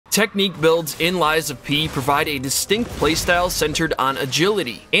Technique builds in Lies of P provide a distinct playstyle centered on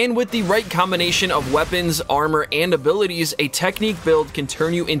agility, and with the right combination of weapons, armor, and abilities, a technique build can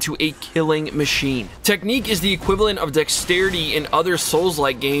turn you into a killing machine. Technique is the equivalent of dexterity in other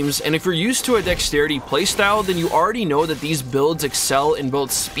Souls-like games, and if you're used to a dexterity playstyle, then you already know that these builds excel in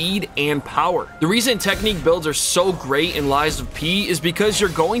both speed and power. The reason technique builds are so great in Lies of P is because you're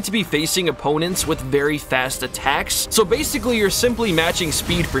going to be facing opponents with very fast attacks, so basically you're simply matching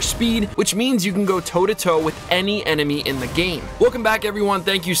speed for speed, which means you can go toe-to-toe with any enemy in the game. Welcome back, everyone.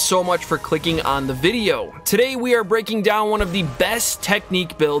 Thank you so much for clicking on the video. Today we are breaking down one of the best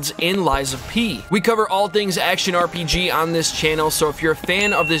technique builds in Lies of P. We cover all things action RPG on this channel, so if you're a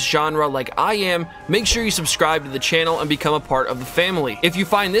fan of this genre like I am, make sure you subscribe to the channel and become a part of the family. If you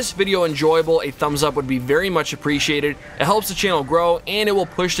find this video enjoyable, a thumbs up would be very much appreciated. It helps the channel grow and it will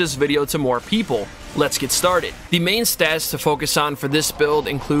push this video to more people. Let's get started. The main stats to focus on for this build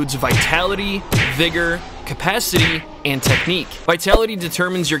includes Vitality, Vigor, Capacity, and Technique. Vitality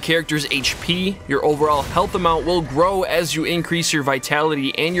determines your character's HP. Your overall health amount will grow as you increase your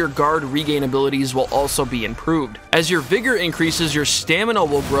Vitality, and your guard regain abilities will also be improved. As your Vigor increases, your stamina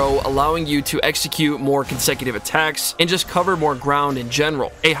will grow, allowing you to execute more consecutive attacks and just cover more ground in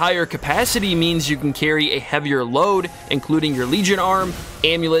general. A higher Capacity means you can carry a heavier load, including your Legion arm,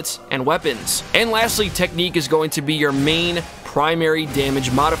 amulets, and weapons. And lastly, Technique is going to be your main primary damage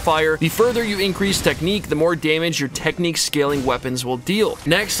modifier. The further you increase Technique, the more damage your Technique scaling weapons will deal.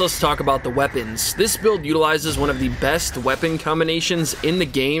 Next, let's talk about the weapons. This build utilizes one of the best weapon combinations in the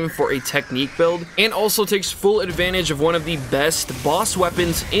game for a Technique build, and also takes full advantage of one of the best boss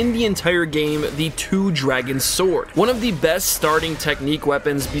weapons in the entire game, the Two-Dragon Sword. One of the best starting Technique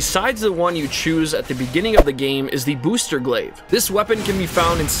weapons, besides the one you choose at the beginning of the game, is the Booster Glaive. This weapon can be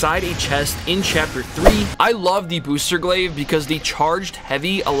found inside a chest in Chapter 3. I love the Booster Glaive because the charged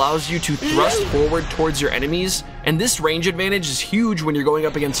heavy allows you to thrust forward towards your enemies, and this range advantage is huge when you're going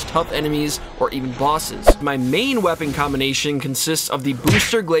up against tough enemies or even bosses. My main weapon combination consists of the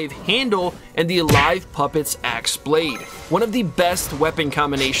Booster Glaive handle and the Alive Puppet's Axe Blade, one of the best weapon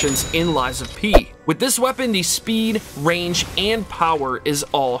combinations in Lies of P. With this weapon, the speed, range, and power is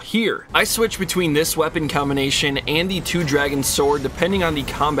all here. I switch between this weapon combination and the Two-Dragon Sword depending on the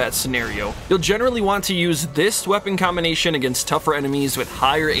combat scenario. You'll generally want to use this weapon combination against tougher enemies with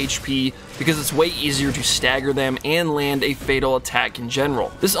higher HP because it's way easier to stagger them and land a fatal attack in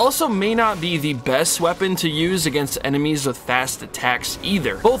general. This also may not be the best weapon to use against enemies with fast attacks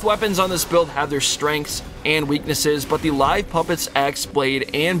either. Both weapons on this build have their strengths and weaknesses, but the Live Puppet's Axe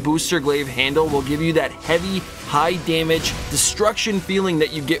Blade and Booster Glaive handle will give you that heavy, high damage, destruction feeling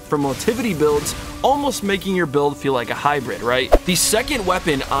that you get from Motivity builds, almost making your build feel like a hybrid, right? The second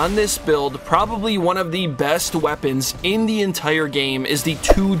weapon on this build, probably one of the best weapons in the entire game, is the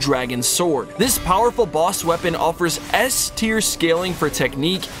Two-Dragon Sword. This powerful boss weapon offers S-tier scaling for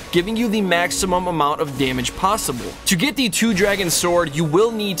Technique, giving you the maximum amount of damage possible. To get the Two-Dragon Sword, you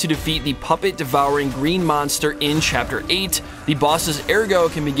will need to defeat the puppet-devouring green monster in Chapter 8. The boss's Ergo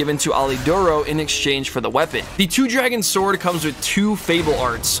can be given to Alidoro in exchange for the weapon. The Two-Dragon Sword comes with two Fable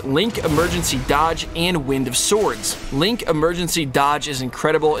arts, Link Emergency Dodge and Wind of Swords. Link Emergency Dodge is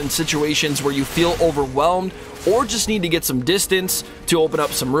incredible in situations where you feel overwhelmed or just need to get some distance to open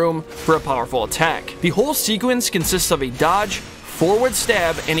up some room for a powerful attack. The whole sequence consists of a dodge, forward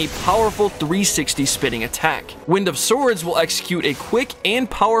stab, and a powerful 360 spinning attack. Wind of Swords will execute a quick and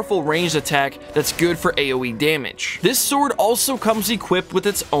powerful ranged attack that's good for AoE damage. This sword also comes equipped with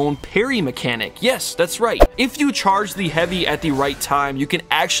its own parry mechanic. Yes, that's right. If you charge the heavy at the right time, you can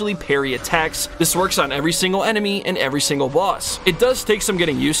actually parry attacks. This works on every single enemy and every single boss. It does take some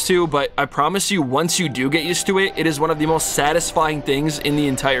getting used to, but I promise you, once you do get used to it, it is one of the most satisfying things in the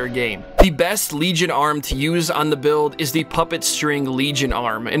entire game. The best Legion arm to use on the build is the Puppet String Legion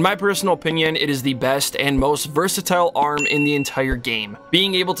arm. In my personal opinion, it is the best and most versatile arm in the entire game.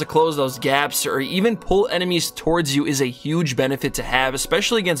 Being able to close those gaps or even pull enemies towards you is a huge benefit to have,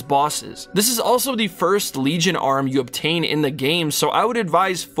 especially against bosses. This is also the first Legion arm you obtain in the game, so I would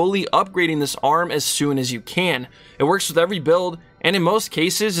advise fully upgrading this arm as soon as you can. It works with every build, and in most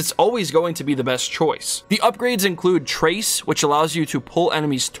cases, it's always going to be the best choice. The upgrades include Trace, which allows you to pull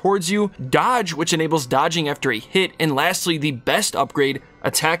enemies towards you, Dodge, which enables dodging after a hit, and lastly, the best upgrade,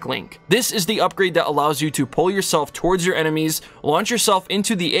 Attack Link. This is the upgrade that allows you to pull yourself towards your enemies, launch yourself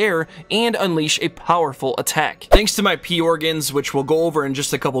into the air, and unleash a powerful attack. Thanks to my P organs, which we'll go over in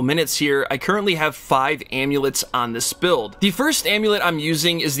just a couple minutes here, I currently have 5 amulets on this build. The first amulet I'm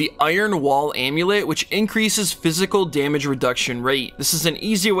using is the Iron Wall amulet, which increases physical damage reduction rate. This is an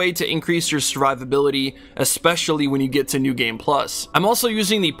easy way to increase your survivability, especially when you get to New Game Plus. I'm also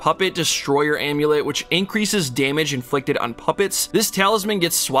using the Puppet Destroyer amulet, which increases damage inflicted on puppets. This talisman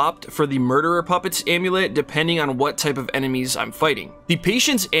gets swapped for the Murderer Puppets amulet depending on what type of enemies I'm fighting. The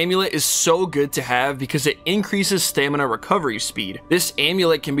Patience amulet is so good to have because it increases stamina recovery speed. This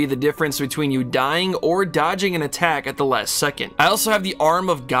amulet can be the difference between you dying or dodging an attack at the last second. I also have the Arm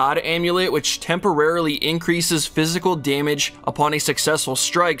of God amulet, which temporarily increases physical damage upon a successful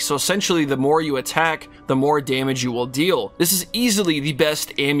strike, so essentially the more you attack, the more damage you will deal. This is easily the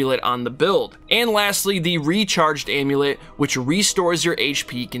best amulet on the build. And lastly, the Recharged amulet, which restores your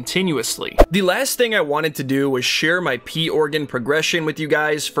HP continuously. The last thing I wanted to do was share my P organ progression with you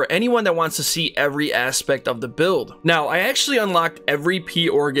guys for anyone that wants to see every aspect of the build. Now, I actually unlocked every P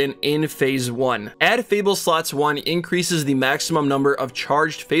organ in phase 1. Add Fable Slots 1 increases the maximum number of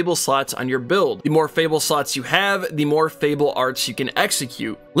charged Fable slots on your build. The more Fable slots you have, the more Fable arts you can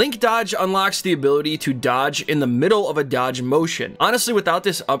execute. Link Dodge unlocks the ability to dodge in the middle of a dodge motion. Honestly, without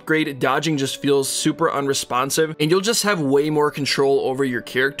this upgrade, dodging just feels super unresponsive, and you'll just have way more control over your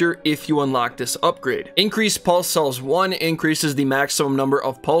character if you unlock this upgrade. Increase Pulse Cells 1 increases the maximum number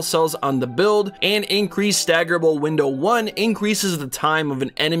of pulse cells on the build, and Increase Staggerable Window 1 increases the time of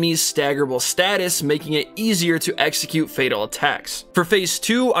an enemy's staggerable status, making it easier to execute fatal attacks. For phase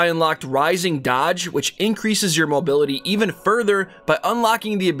 2, I unlocked Rising Dodge, which increases your mobility even further by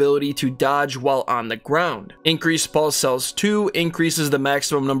unlocking the ability to dodge while on the ground. Increase Pulse Cells 2 increases the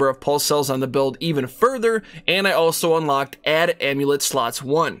maximum number of pulse cells on the build even further, and I also unlocked Add Amulet Slots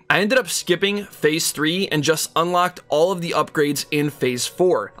 1. I ended up skipping phase 3 and just unlocked all of the upgrades in phase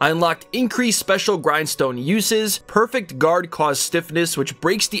 4. I unlocked Increase Special Grindstone Uses, Perfect Guard Cause Stiffness, which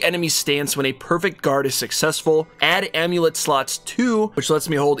breaks the enemy's stance when a perfect guard is successful, Add Amulet Slots 2, which lets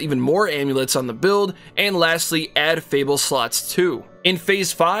me hold even more amulets on the build, and lastly, Add Fable Slots 2. In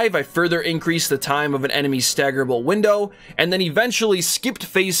phase 5, I further increased the time of an enemy's staggerable window, and then eventually skipped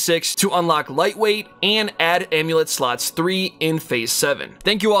phase 6 to unlock Lightweight and add Amulet Slots 3 in phase 7.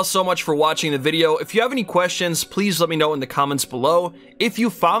 Thank you all so much for watching the video. If you have any questions, please let me know in the comments below. If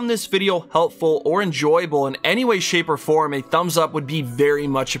you found this video helpful or enjoyable in any way, shape, or form, a thumbs up would be very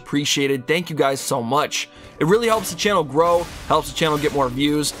much appreciated. Thank you guys so much. It really helps the channel grow, helps the channel get more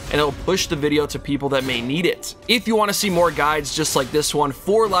views, and it'll push the video to people that may need it. If you want to see more guides just like this one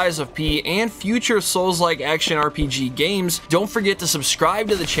for Lies of P and future Souls-like action RPG games, don't forget to subscribe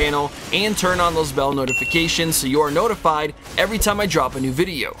to the channel and turn on those bell notifications so you are notified every time I drop a new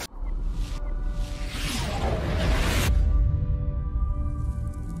video.